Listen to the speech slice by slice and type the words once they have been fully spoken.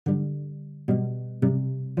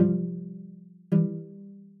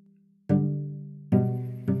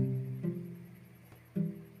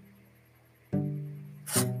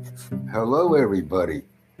Hello, everybody.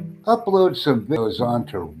 Upload some videos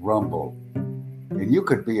onto Rumble, and you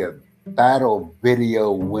could be a battle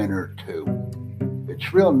video winner too.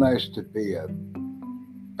 It's real nice to be a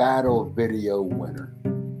battle video winner.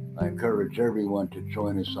 I encourage everyone to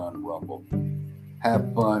join us on Rumble.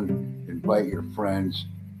 Have fun, invite your friends.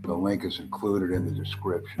 The link is included in the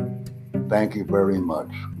description. Thank you very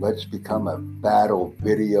much. Let's become a battle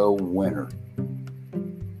video winner.